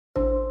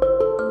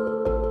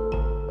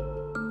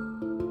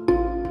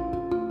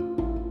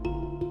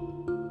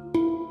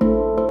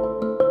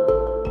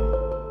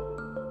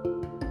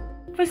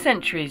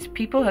centuries,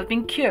 people have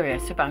been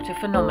curious about a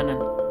phenomenon,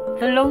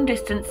 the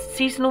long-distance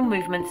seasonal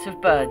movements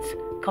of birds,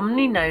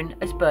 commonly known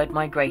as bird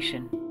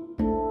migration.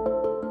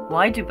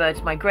 Why do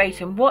birds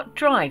migrate, and what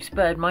drives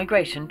bird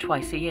migration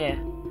twice a year?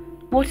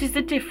 What is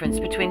the difference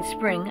between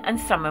spring and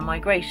summer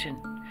migration?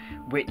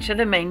 Which are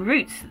the main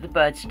routes that the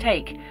birds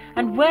take,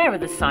 and where are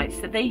the sites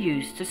that they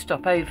use to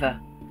stop over?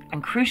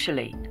 And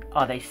crucially,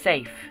 are they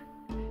safe?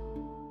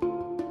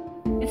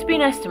 It's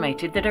been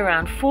estimated that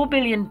around 4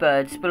 billion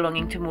birds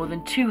belonging to more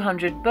than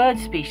 200 bird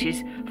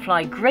species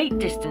fly great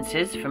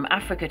distances from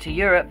Africa to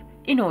Europe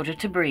in order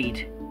to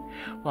breed.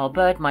 While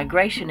bird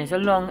migration is a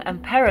long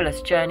and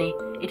perilous journey,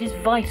 it is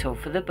vital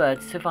for the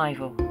bird's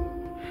survival.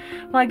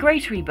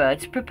 Migratory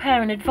birds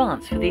prepare in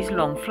advance for these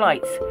long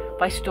flights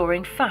by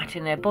storing fat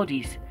in their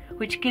bodies,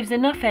 which gives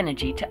enough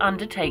energy to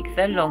undertake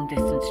their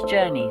long-distance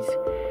journeys.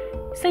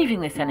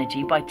 Saving this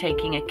energy by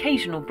taking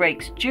occasional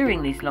breaks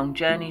during these long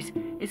journeys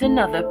is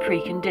another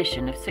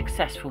precondition of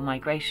successful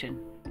migration.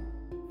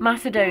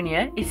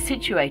 Macedonia is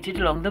situated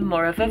along the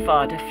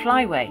Morava-Vardar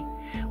Flyway,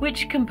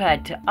 which,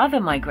 compared to other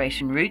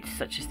migration routes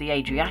such as the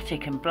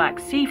Adriatic and Black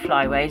Sea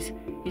flyways,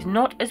 is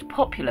not as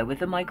popular with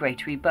the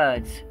migratory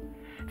birds.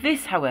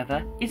 This,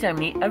 however, is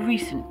only a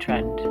recent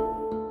trend.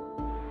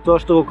 Тоа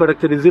што го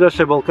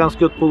карактеризираше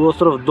Балканскиот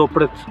полуостров до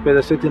пред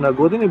 50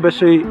 години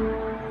беше и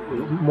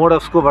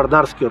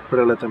Моравско-Вардарскиот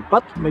прелетен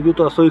пат,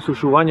 меѓутоа со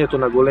исушувањето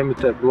на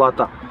големите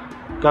блата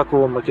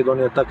како во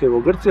Македонија, така и во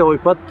Грција, овој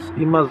пат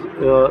има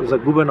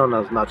загубено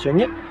на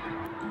значење.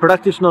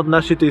 Практично од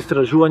нашите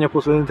истражувања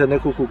последните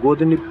неколку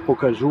години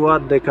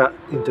покажуваат дека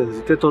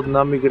интензитетот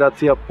на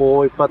миграција по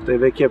овој пат е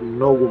веќе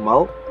многу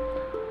мал.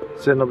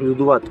 Се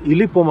наблюдуваат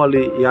или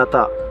помали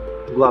јата,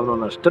 главно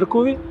на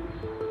штркови,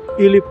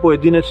 или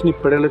поединечни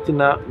прелети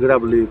на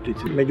грабливи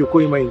птици, меѓу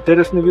кои има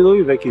интересни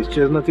видови веќе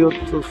исчезнати од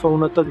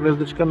фауната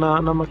гнездечка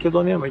на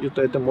Македонија,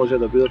 меѓутоа ете може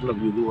да бидат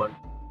наблюдувани.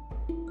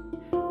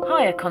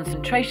 Higher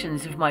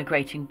concentrations of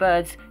migrating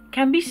birds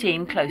can be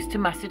seen close to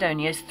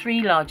Macedonia's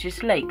 3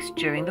 largest lakes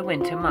during the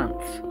winter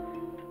months.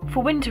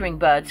 For wintering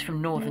birds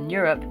from northern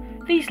Europe,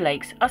 these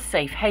lakes are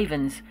safe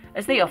havens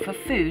as they offer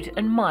food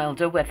and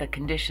milder weather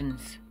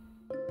conditions.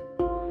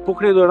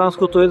 Покрај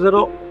Доранското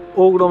езеро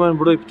огромен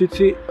број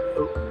птици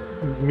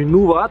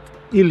минуваат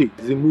или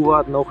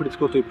зимуваат на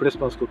Охридското и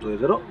Преспанското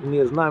езеро.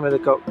 Ние знаеме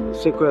дека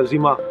секоја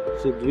зима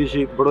се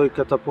движи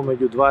бројката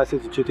помеѓу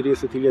 20 и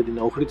 40 илјади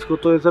на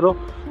Охридското езеро,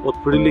 од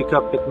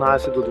прилика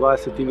 15 до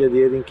 20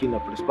 илјади единки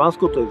на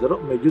Преспанското езеро,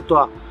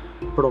 меѓутоа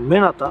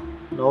промената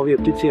на овие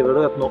птици е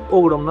веројатно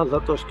огромна,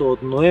 затоа што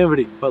од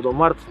ноември па до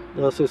март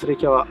се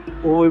среќава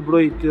овој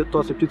број,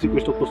 тоа се птици кои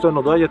што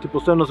постојано доаѓаат и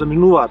постојано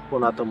заминуваат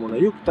понатаму на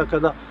југ, така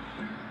да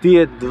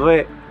тие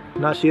две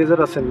наши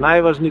езера се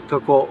најважни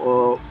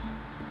како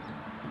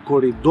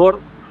коридор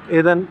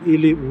еден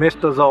или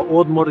место за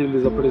одмор или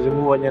за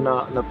презимување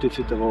на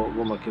птиците во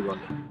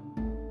Македонија.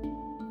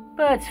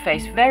 Birds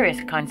face various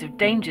kinds of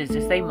dangers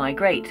as they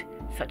migrate,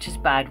 such as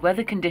bad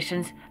weather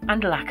conditions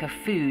and lack of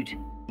food.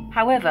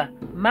 However,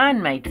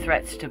 man-made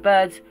threats to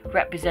birds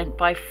represent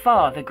by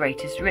far the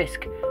greatest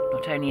risk,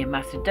 not only in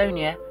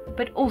Macedonia,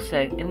 but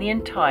also in the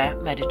entire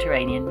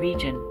Mediterranean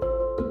region.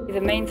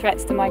 The main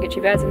threats to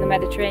migratory birds in the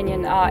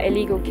Mediterranean are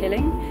illegal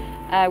killing,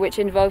 which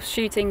involves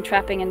shooting,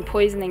 trapping and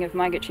poisoning of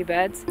migratory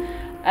birds,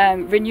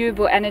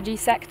 renewable energy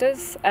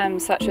sectors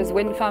such as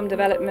wind farm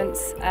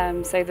developments,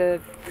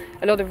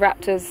 a lot of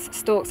raptors,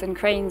 storks and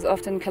cranes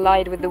often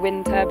collide with the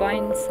wind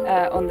turbines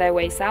on their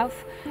way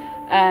south,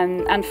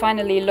 and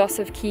finally loss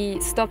of key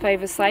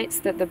stopover sites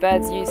that the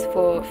birds use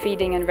for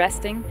feeding and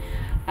resting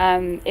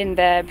in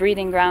their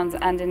breeding grounds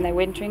and in their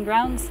wintering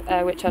grounds,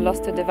 which are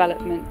lost to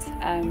development,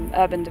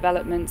 urban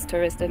developments,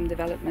 tourism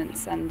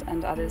developments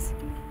and others.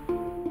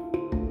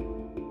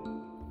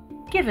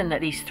 Given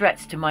that these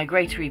threats to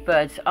migratory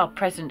birds are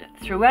present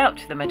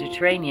throughout the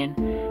Mediterranean,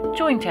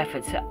 joint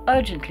efforts are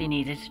urgently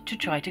needed to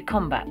try to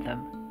combat them.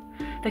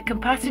 The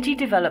capacity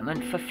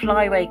development for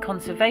Flyway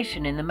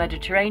Conservation in the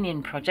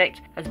Mediterranean project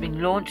has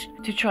been launched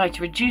to try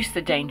to reduce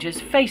the dangers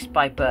faced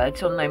by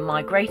birds on their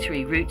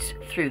migratory routes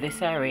through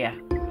this area.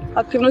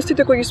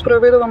 Активностите кои ги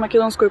спроведува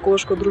Македонско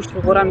еколошко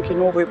друштво во рамки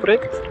на овој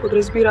проект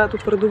подразбираат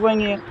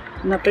утврдување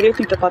на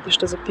прелетните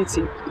патишта за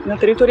птици на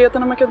територијата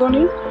на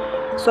Македонија,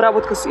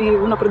 соработка и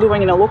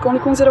унапредување на локални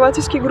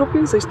конзервацијски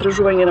групи за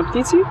истражување на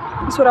птици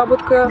и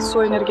соработка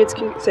со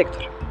енергетски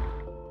сектор.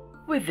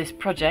 With this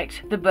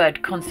project, the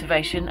Bird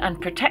Conservation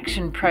and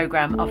Protection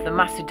Programme of the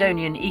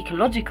Macedonian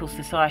Ecological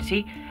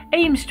Society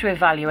aims to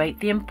evaluate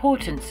the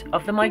importance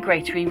of the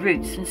migratory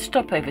routes and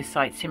stopover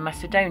sites in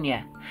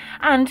Macedonia,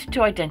 and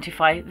to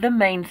identify the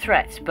main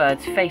threats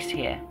birds face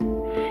here.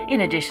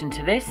 In addition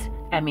to this,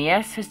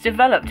 MES has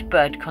developed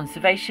bird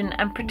conservation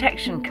and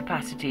protection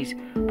capacities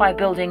by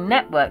building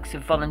networks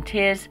of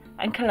volunteers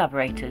and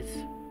collaborators.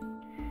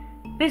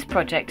 This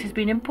project has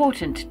been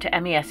important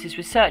to MES's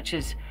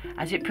researchers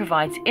as it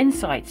provides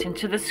insights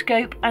into the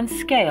scope and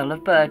scale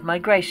of bird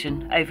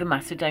migration over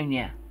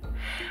Macedonia.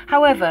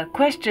 However,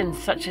 questions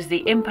such as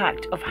the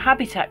impact of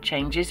habitat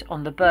changes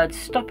on the birds'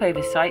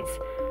 stopover sites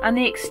and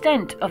the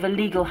extent of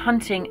illegal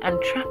hunting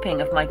and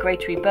trapping of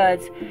migratory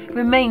birds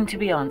remain to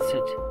be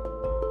answered.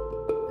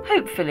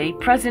 Hopefully,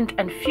 present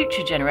and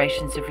future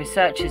generations of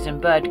researchers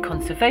and bird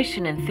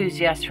conservation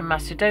enthusiasts from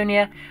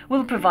Macedonia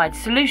will provide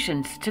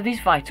solutions to these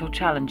vital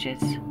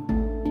challenges.